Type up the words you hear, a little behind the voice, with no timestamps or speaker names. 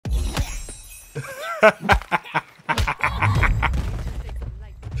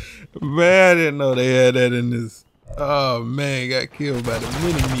Man, I didn't know they had that in this. Oh man, got killed by the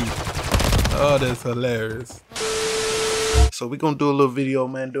mini-me. Oh, that's hilarious. So we gonna do a little video,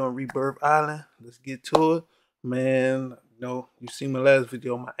 man, doing Rebirth Island. Let's get to it. Man, you know, you seen my last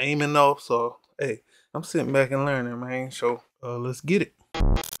video, my aiming off, so hey, I'm sitting back and learning, man. So let's get it.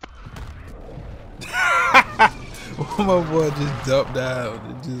 My boy just jumped down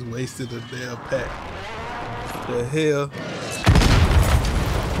and just wasted a damn pack. The hell?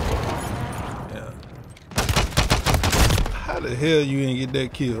 Yeah. How the hell you ain't get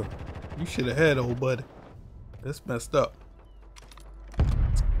that kill? You should have had, old buddy. That's messed up.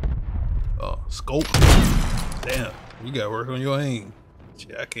 Oh, scope. Damn, you gotta work on your aim.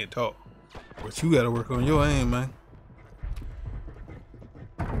 Shit, I can't talk. But you gotta work on your aim, man.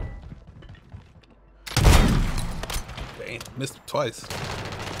 Damn, missed him twice.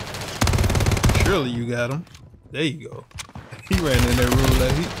 Surely you got him. There you go. He ran in that room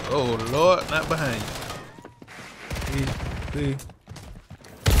like he, oh Lord, not behind you. See?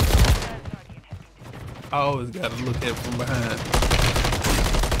 I always gotta look at it from behind.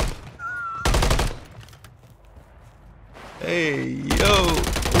 Hey, yo.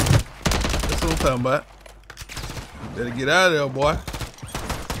 That's what I'm talking about. Better get out of there, boy.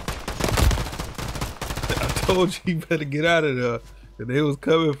 I told you better get out of there. Cause they was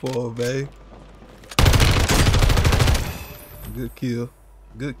coming for him, babe. Good kill.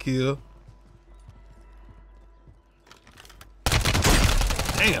 Good kill.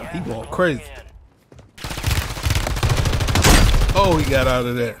 Damn, he going crazy. Oh, he got out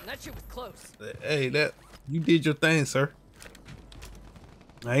of there. That shit was close. Hey, that you did your thing, sir.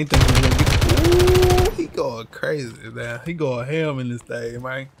 I ain't thinking he gonna get. Ooh, he going crazy now. He going ham in this thing,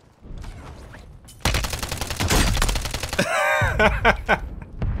 man.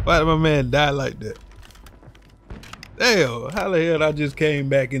 Why did my man die like that? Damn, how the hell I just came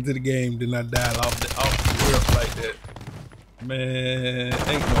back into the game, then I died off the rip like that? Man,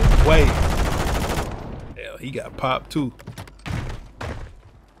 ain't no way. Hell, he got popped too.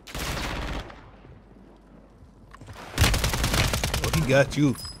 Oh, he got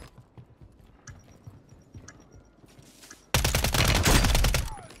you.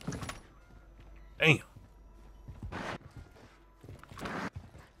 Damn.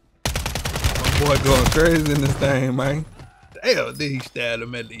 Boy going crazy in this thing, man. Damn, then he stabbed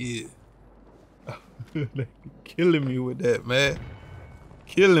him at the head. They killing me with that, man.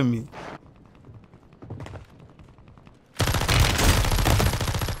 Killing me.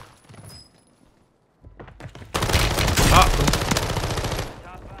 Popped him.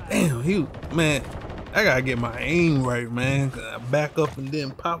 Damn, he, man, I gotta get my aim right, man. I back up and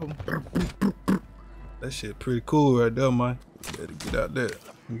then pop him. That shit pretty cool right there, man. Better get out there.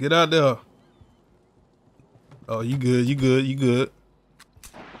 Get out there. Oh, you good, you good, you good.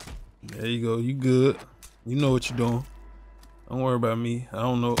 There you go, you good. You know what you're doing. Don't worry about me. I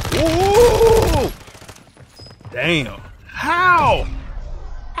don't know. Ooh! Damn. How?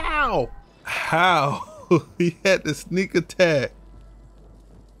 How? How? He had the sneak attack.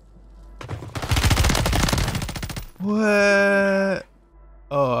 What?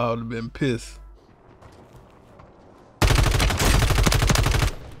 Oh, I would have been pissed.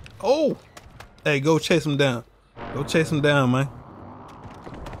 Oh! Hey, go chase him down. Go chase him down, man.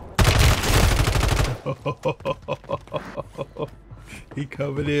 He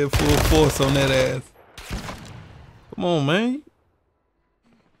covered in full force on that ass. Come on, man.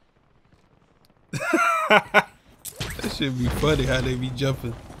 That should be funny how they be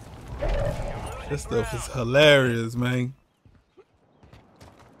jumping. That stuff is hilarious, man.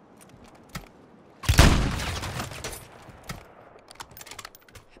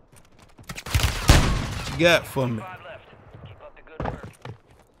 What you got for me?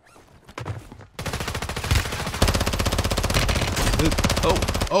 Oh,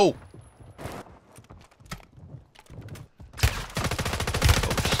 oh.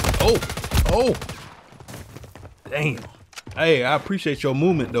 Oh, oh. Damn. Hey, I appreciate your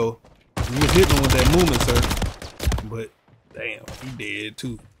movement, though. You was hitting with that movement, sir. But, damn, he dead,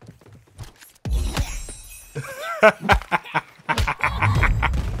 too.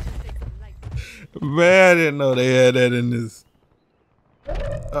 Man, I didn't know they had that in this.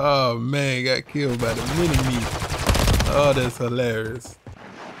 Oh, man, got killed by the mini-me. Oh, that's hilarious.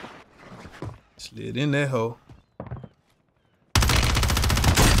 Slid in that hole.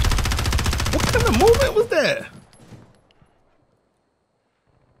 What kind of movement was that?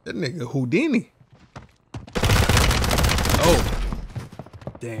 That nigga Houdini. Oh.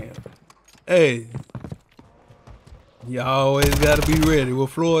 Damn. Hey. You always gotta be ready. What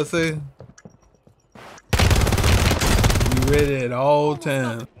Floyd say? ready at all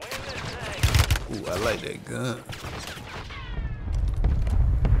times. Ooh, I like that gun.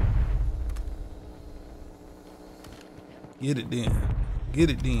 Get it then. Get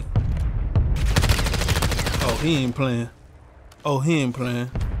it then. Oh, he ain't playing. Oh, he ain't playing.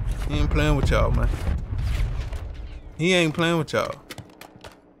 He ain't playing with y'all, man. He ain't playing with y'all.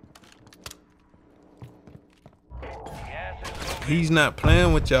 He's not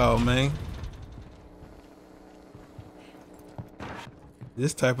playing with y'all, man.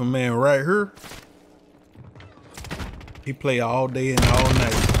 This type of man right here, he play all day and all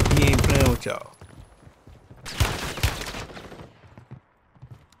night. He ain't playing with y'all.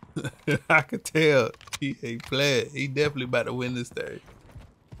 I could tell he ain't playing. He definitely about to win this thing.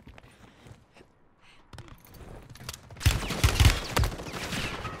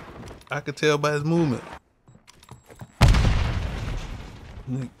 I could tell by his movement.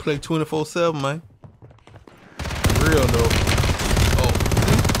 He play 24/7, man. Real though. Oh,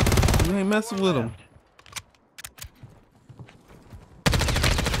 you ain't messing with him.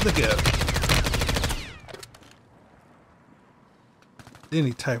 Look at him. Then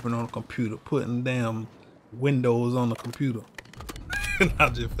he typing on the computer, putting damn Windows on the computer.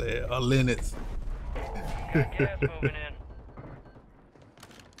 Not just that, or Linux. Gas moving in.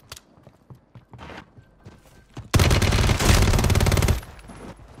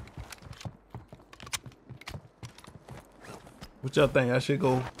 What y'all think? I should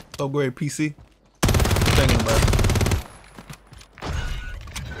go upgrade PC? Thinking about it.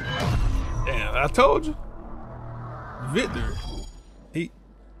 Damn, I told you. Victor.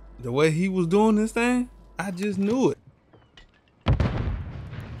 The way he was doing this thing, I just knew it.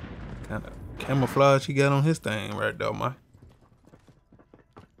 Kind of camouflage he got on his thing right there, man.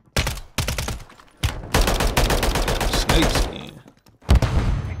 Snake skin.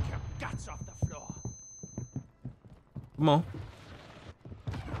 Pick your guts off the floor. Come on.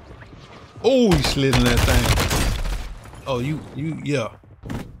 Oh, he slid in that thing. Oh, yeah.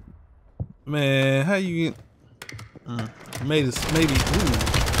 Man, how you get? Maybe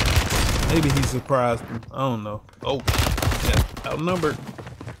he surprised him. I don't know. Oh, yeah, outnumbered.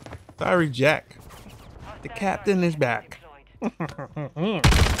 Sorry, Jack. The captain is back. Man,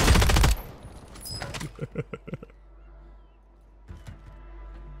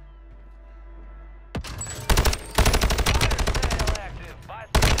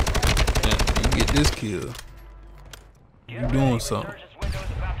 you get this kill. You doing something.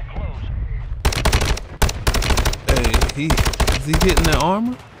 Hey, is he hitting that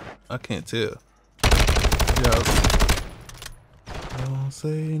armor? I can't tell. Yeah. Don't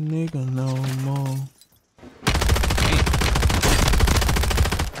say nigga no more.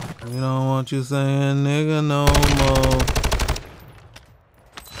 We don't want you saying nigga no more.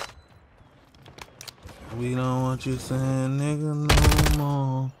 We don't want you saying nigga no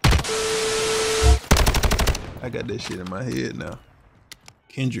more. I got that shit in my head now.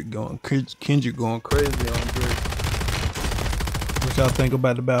 Kendrick going crazy on Drake. What y'all think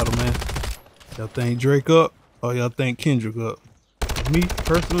about the battle, man? Y'all think Drake up or y'all think Kendrick up? Me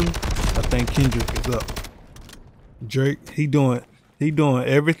personally, I think Kendrick is up. Drake, he doing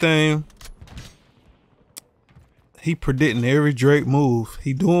everything. He predicting every Drake move.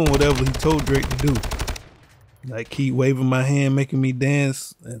 He doing whatever he told Drake to do. Like keep waving my hand, making me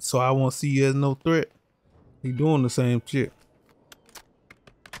dance, and so I won't see you as no threat. He doing the same shit.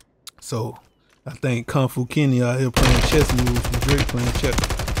 So I think Kung Fu Kenny out here playing chess moves and Drake playing chess.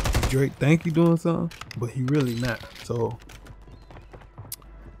 Drake think he doing something, but he really not. So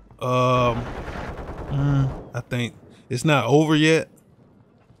I think it's not over yet.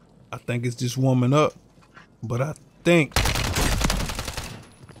 I think it's just warming up. But I think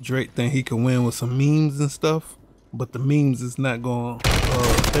Drake think he can win with some memes and stuff. But the memes is not gonna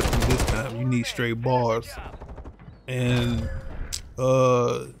help you this time. You need straight bars. And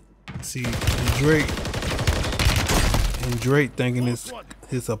see, Drake thinking his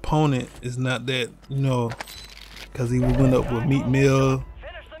opponent is not that, because he went up with Meek Mill.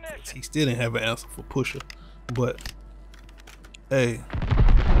 He still didn't have an answer for Pusha. But hey,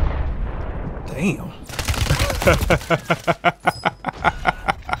 damn.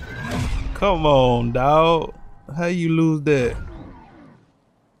 Come on, dog. How you lose that?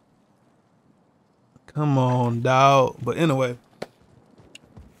 Come on, dog. But anyway,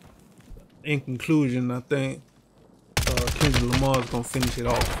 in conclusion, I think Kendrick Lamar's gonna finish it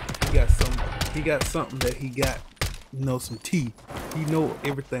off. He got something that he got, some tea. He know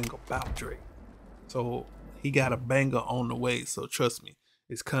everything about Drake. So he got a banger on the way. So trust me,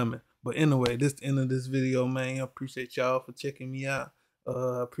 it's coming. But anyway, this is the end of this video, man. I appreciate y'all for checking me out.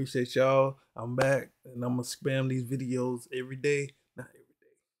 I appreciate y'all. I'm back and I'm gonna spam these videos every day. Not every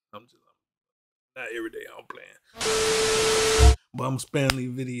day. Not every day. I'm playing, but I'm spamming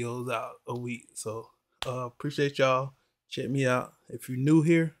these videos out a week. So appreciate y'all. Check me out. If you're new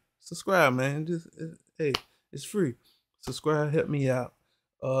here, subscribe, man. Hey, it's free. Subscribe, help me out.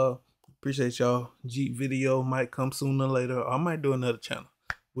 Appreciate y'all. Jeep video might come sooner or later. Or I might do another channel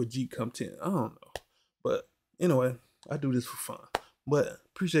with Jeep content. I don't know. But anyway, I do this for fun. But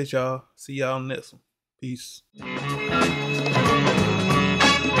appreciate y'all. See y'all next one. Peace.